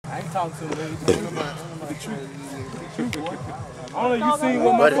talking to me. Only you seen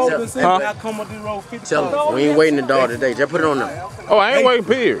what my folks been saying. I come up this road 50. Tell him, we ain't waiting the dog today. Just put it on there. Oh, I ain't waiting,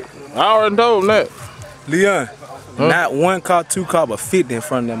 period. I already told him that. Leon, not 1 car, 2 car, but 50 in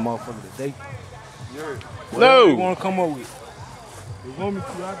front of that motherfucker today. No. You want to come up with? You want me to? I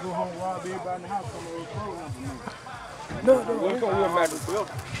go home, rob everybody in the house, come over and close on me. No.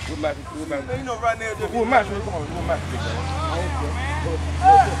 We'll match it. You know, right now, we'll match it. Come on, we'll match it.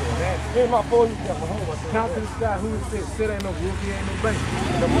 Here's my phone. Count to the sky. Who is this? Sit ain't no rookie, ain't no bank.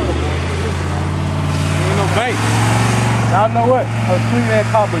 Ain't no bank. Y'all know what? A clean-ass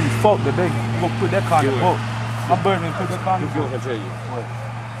car, but you fucked today. You gonna put that car in the book. My brother didn't put that car in the book. I tell you. What?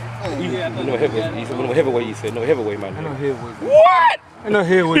 No heavyweight, you said. No heavyweight, man. Ain't no heavyweight. What? Ain't no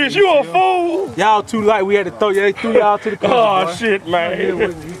heavyweight. Bitch, you a fool. Y'all too light. We had to throw y'all to the country. Oh, boy. shit,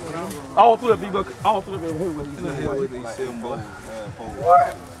 man. All through that big buck. All through that heavyweight.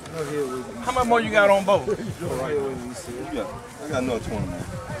 What? No heavyweight. How much more you got on both? I got another 20, man.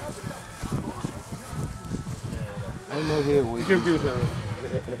 Ain't no heavyweight.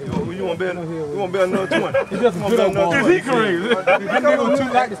 You want to bet another 20? He just want to bet another 20. Is he crazy? He nigga too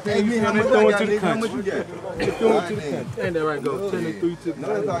light to stay. He throw it to the country. He throw it to the country. Ain't that right, go? 10 and 3 to the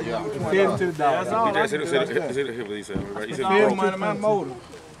dollar. 10 to the dollar. That's all. He said my motor.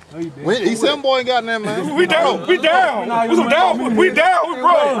 He said, them boy ain't got nothing, man. We down. We down. We down.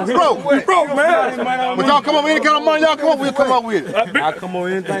 We broke. We broke, man. But y'all come up with any kind of money y'all come up with, we'll come up with it. I come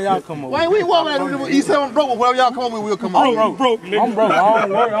on anything y'all come on. Why ain't we walking at He said I'm broke, but whatever y'all come up with, we'll come up with. I'm broke, nigga. I'm broke. I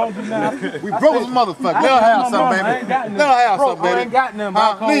don't work. I don't do nothing. We broke as a motherfucker. Let her have something, baby. Let her have something, baby. I ain't got nothing, but I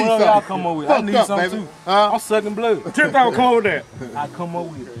come with whatever y'all come up with. I need something too. I'm sucking blood. 10,000 come over there. I come up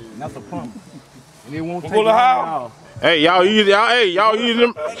with it. That's a promise. And it won't take long at all. Hey, y'all use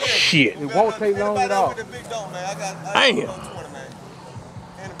them. Shit. It won't take long at all. Damn.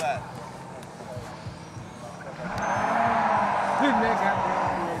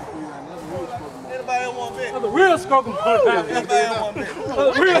 Anybody want to bet? The real smoking motor down there.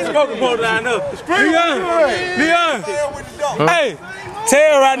 The real smoking motor down there. Leon. Hey,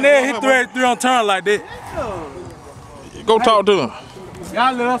 Tail right there, he 383 on turn like that. Go talk to him.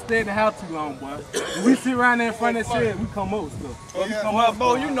 Y'all let us stay in the house too long, boy. When we sit right there in front of that shed, we come up with stuff. Well,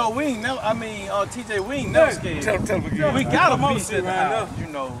 Bo, you know we ain't never. I mean, TJ, we ain't never scared. Tell him again. We got a beast at the house, you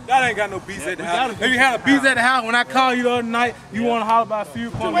know. Y'all ain't got no beats at the house. If you had a beats at the house, when I called you the other night, you want to holler about a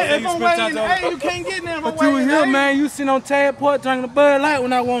few points. Wait, if I'm waiting, hey, you can't get there. But you was here, man. You sitting on Tad Port drinking the Bud Light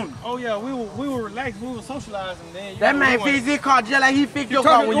when I wanted. Oh yeah, we were relaxed. We were socializing then. That man fixed his car just like he fixed your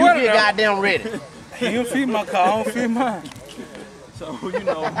car when you get goddamn ready. He don't feed my car. I don't feed mine. So, you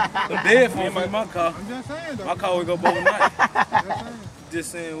know, I'm dead for my car. I'm just saying, though. My car would go both night.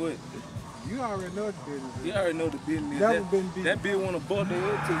 Just saying what? You already know the business. You already know the business. That bitch want to butt their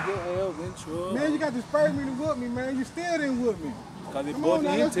head to your ass in trouble. Man, you got to spur me to whoop me, man. You still didn't whoop me. Because it Come bought on the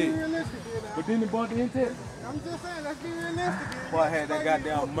now, let's be intake. realistic. But then it bought the intake. I'm just saying, let's be realistic. Boy, I had that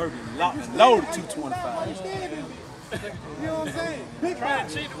goddamn Murphy locked and loaded 225. You know what I'm saying? Big trying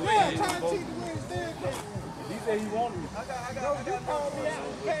to cheat the win. Yeah, trying to cheat the win. He said he wanted me. You called me out.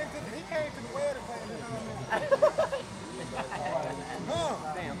 He came to the wedding party.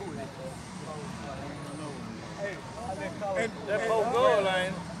 Damn, who is that? that poor girl,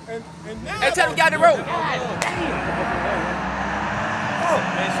 ain't Hey, tell him get the road.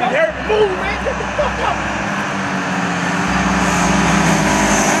 man, she hurt me. Move, man. Get the fuck up.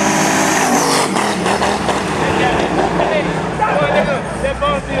 That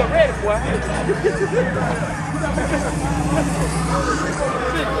Bonneville ready, boy.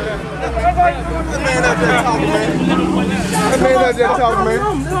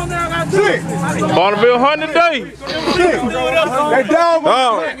 Bonneville 100 days. That dog.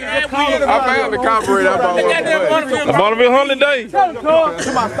 Oh, I found the carburetor. The Bonneville 100 days. That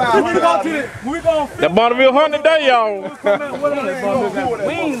Bonneville 100 day, y'all. I'm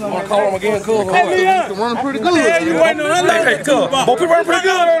gonna call him again, cool. He's running pretty good. You waiting on unload that tube box. Boy, people running pretty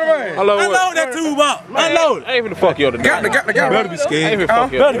good on the way. Unload that tube box. Unload it. I ain't finna fuck you up today. Got. Better be scared. I ain't finna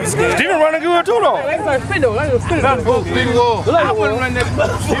fuck you up. Better be scared. Steven running good too, though. I wouldn't run that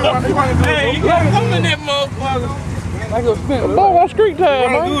Hey, you gotta come in that motherfucker. Boy, on street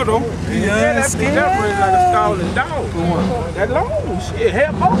time, man. Good, though. Yeah, that bridge like a scalding dog. That long shit,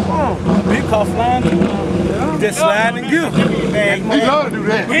 hell, both of them. Big car flying through. Just slide and give. We love to do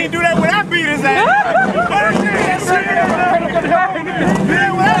that. We ain't do that when I beat his ass.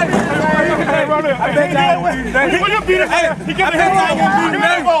 I bet y'all won't beat today. He got the head I won't beat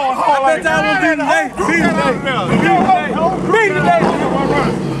today. I bet y'all won't beat today. Beat today.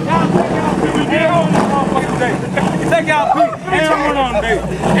 Take y'all beat. And run on today.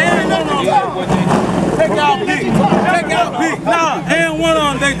 And our pick. Take our pick. Nah, and one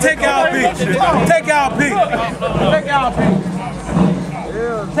on they take our pick. Take our pick. Take our pick.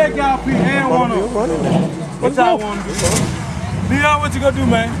 Take our pick and one on. What y'all want to do? Leon, what you gonna do,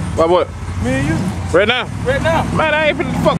 man? What? Me and you. Right now? Right now. Man, I ain't finna fuck.